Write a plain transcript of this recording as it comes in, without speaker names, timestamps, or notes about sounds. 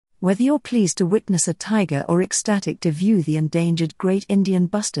Whether you're pleased to witness a tiger or ecstatic to view the endangered Great Indian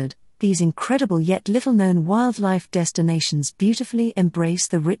Bustard, these incredible yet little-known wildlife destinations beautifully embrace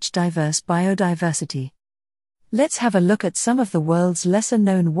the rich, diverse biodiversity. Let's have a look at some of the world's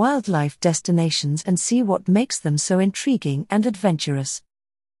lesser-known wildlife destinations and see what makes them so intriguing and adventurous.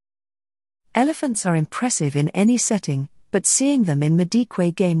 Elephants are impressive in any setting, but seeing them in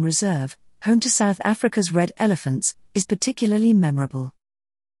Madikwe Game Reserve, home to South Africa's red elephants, is particularly memorable.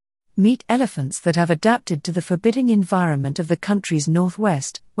 Meet elephants that have adapted to the forbidding environment of the country's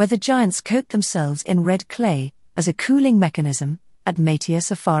northwest, where the giants coat themselves in red clay as a cooling mechanism, at Matia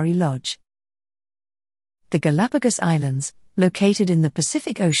Safari Lodge. The Galapagos Islands, located in the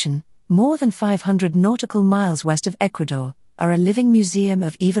Pacific Ocean, more than 500 nautical miles west of Ecuador, are a living museum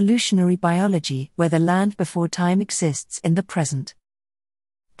of evolutionary biology where the land before time exists in the present.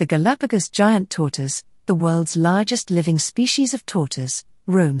 The Galapagos giant tortoise, the world's largest living species of tortoise,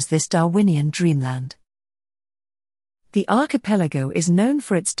 roams this Darwinian dreamland. The archipelago is known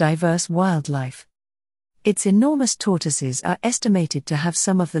for its diverse wildlife. Its enormous tortoises are estimated to have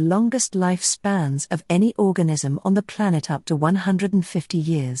some of the longest lifespans of any organism on the planet, up to 150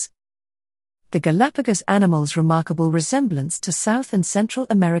 years. The Galapagos animals' remarkable resemblance to South and Central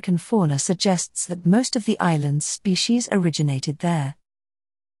American fauna suggests that most of the island's species originated there.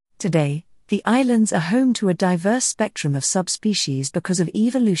 Today, the islands are home to a diverse spectrum of subspecies because of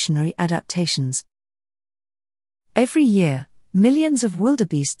evolutionary adaptations. Every year, millions of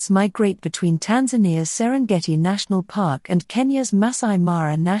wildebeests migrate between Tanzania's Serengeti National Park and Kenya's Masai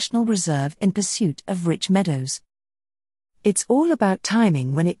Mara National Reserve in pursuit of rich meadows. It's all about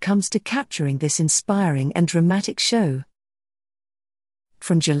timing when it comes to capturing this inspiring and dramatic show.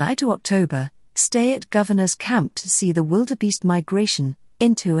 From July to October, stay at Governor's Camp to see the wildebeest migration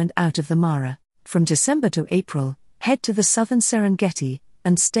into and out of the Mara. From December to April, head to the southern Serengeti,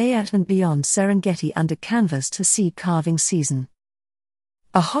 and stay at and beyond Serengeti under canvas to see calving season.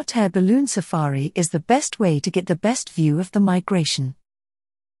 A hot air balloon safari is the best way to get the best view of the migration.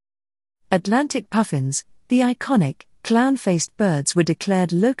 Atlantic puffins, the iconic, clown-faced birds, were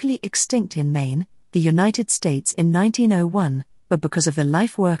declared locally extinct in Maine, the United States in 1901, but because of the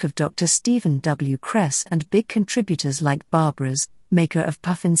life work of Dr. Stephen W. Kress and big contributors like Barbara's, maker of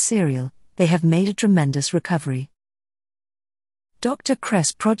puffin cereal, they have made a tremendous recovery. Dr.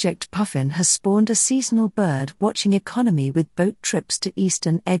 Kress Project Puffin has spawned a seasonal bird-watching economy with boat trips to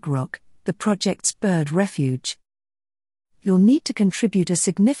Eastern Egg Rock, the project's bird refuge. You'll need to contribute a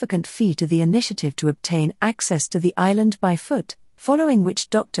significant fee to the initiative to obtain access to the island by foot, following which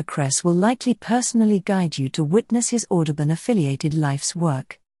Dr. Kress will likely personally guide you to witness his Audubon-affiliated life's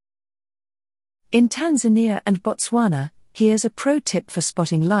work. In Tanzania and Botswana, here's a pro tip for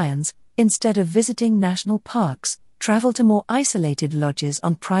spotting lions. Instead of visiting national parks, travel to more isolated lodges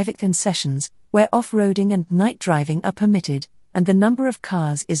on private concessions, where off-roading and night driving are permitted, and the number of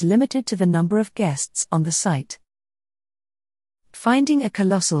cars is limited to the number of guests on the site. Finding a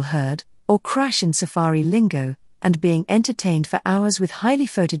colossal herd, or crash in safari lingo, and being entertained for hours with highly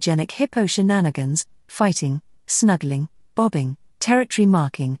photogenic hippo shenanigans, fighting, snuggling, bobbing, territory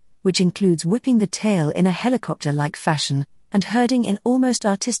marking, which includes whipping the tail in a helicopter-like fashion, and herding in almost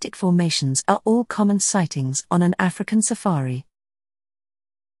artistic formations, are all common sightings on an African safari.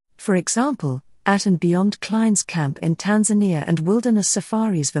 For example, at and beyond Klein's Camp in Tanzania and Wilderness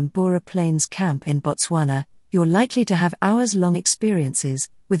Safari's Vambura Plains Camp in Botswana, you're likely to have hours-long experiences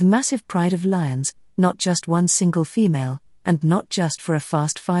with massive pride of lions, not just one single female, and not just for a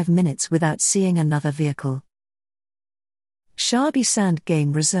fast 5 minutes without seeing another vehicle. Shabi Sand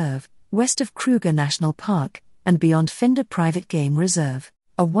Game Reserve, west of Kruger National Park, and beyond Finder Private Game Reserve,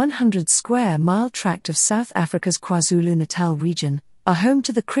 a 100-square-mile tract of South Africa's KwaZulu-Natal region, are home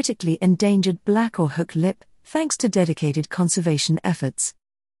to the critically endangered black or hook lip, thanks to dedicated conservation efforts.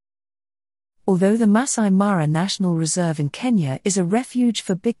 Although the Masai Mara National Reserve in Kenya is a refuge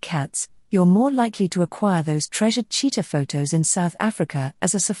for big cats, you're more likely to acquire those treasured cheetah photos in South Africa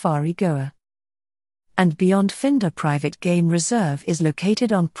as a safari goer. And beyond Finder Private Game Reserve is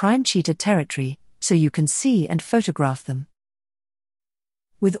located on prime cheetah territory, so you can see and photograph them.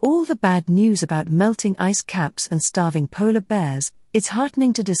 With all the bad news about melting ice caps and starving polar bears, it's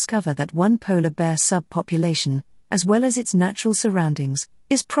heartening to discover that one polar bear subpopulation, as well as its natural surroundings,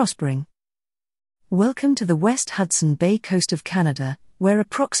 is prospering. Welcome to the West Hudson Bay coast of Canada, where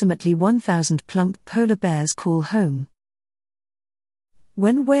approximately 1,000 plump polar bears call home.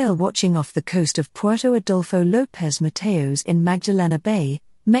 When whale watching off the coast of Puerto Adolfo López Mateos in Magdalena Bay,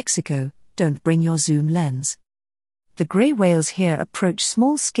 Mexico, don't bring your zoom lens. The gray whales here approach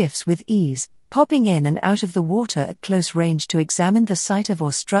small skiffs with ease, popping in and out of the water at close range to examine the sight of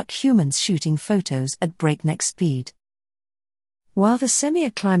or struck humans shooting photos at breakneck speed. While the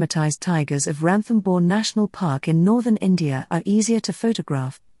semi-acclimatized tigers of Ranthambore National Park in northern India are easier to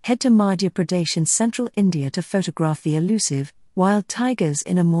photograph, head to Madhya Pradesh in central India to photograph the elusive, wild tigers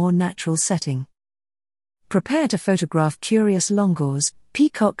in a more natural setting. Prepare to photograph curious longors,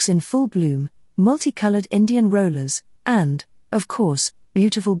 peacocks in full bloom, multicolored Indian rollers, and, of course,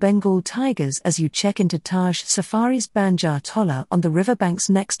 beautiful Bengal tigers as you check into Taj Safari's Banjar Tola on the riverbanks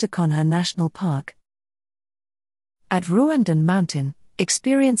next to Konha National Park. At Rwandan Mountain,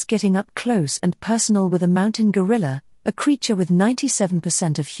 experience getting up close and personal with a mountain gorilla, a creature with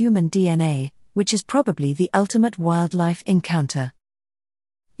 97% of human DNA, which is probably the ultimate wildlife encounter.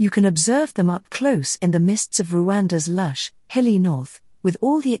 You can observe them up close in the mists of Rwanda's lush, hilly north, with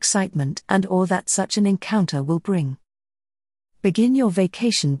all the excitement and awe that such an encounter will bring. Begin your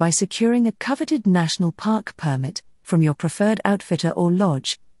vacation by securing a coveted national park permit from your preferred outfitter or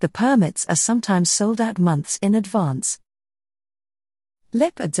lodge. The permits are sometimes sold out months in advance.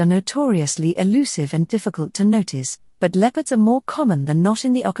 Leopards are notoriously elusive and difficult to notice, but leopards are more common than not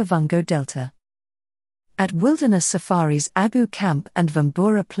in the Okavango Delta. At Wilderness Safaris Abu Camp and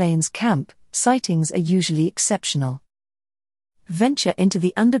Vambura Plains Camp, sightings are usually exceptional. Venture into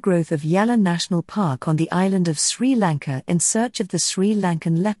the undergrowth of Yala National Park on the island of Sri Lanka in search of the Sri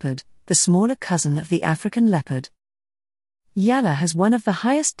Lankan leopard, the smaller cousin of the African leopard. Yala has one of the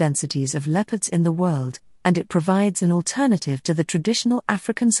highest densities of leopards in the world, and it provides an alternative to the traditional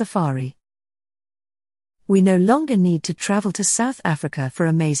African safari. We no longer need to travel to South Africa for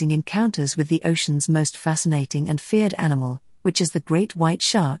amazing encounters with the ocean's most fascinating and feared animal, which is the great white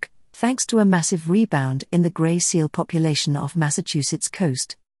shark, thanks to a massive rebound in the grey seal population off Massachusetts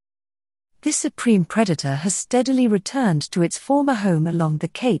coast. This supreme predator has steadily returned to its former home along the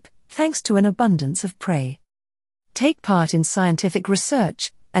Cape, thanks to an abundance of prey. Take part in scientific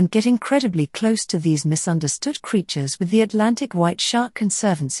research, and get incredibly close to these misunderstood creatures with the Atlantic White Shark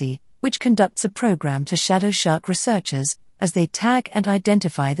Conservancy, which conducts a program to shadow shark researchers as they tag and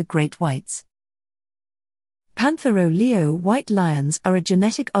identify the great whites. Panthero-Leo white lions are a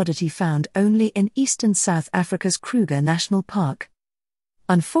genetic oddity found only in eastern South Africa's Kruger National Park.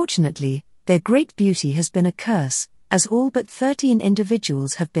 Unfortunately, their great beauty has been a curse, as all but 13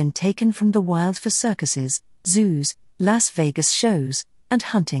 individuals have been taken from the wild for circuses, zoos, Las Vegas shows, and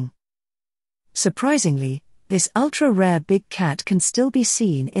hunting. Surprisingly, this ultra-rare big cat can still be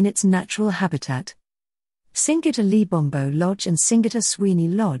seen in its natural habitat. Singita Libombo Lodge and Singita Sweeney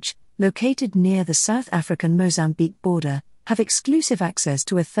Lodge, located near the South African-Mozambique border, have exclusive access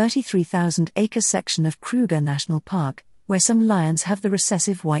to a 33,000-acre section of Kruger National Park, where some lions have the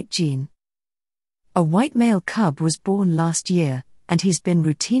recessive white gene. A white male cub was born last year, and he's been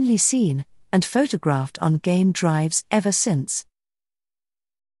routinely seen and photographed on game drives ever since.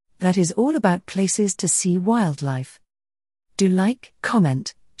 That is all about places to see wildlife. Do like,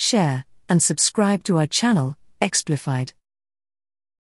 comment, share, and subscribe to our channel, Explified.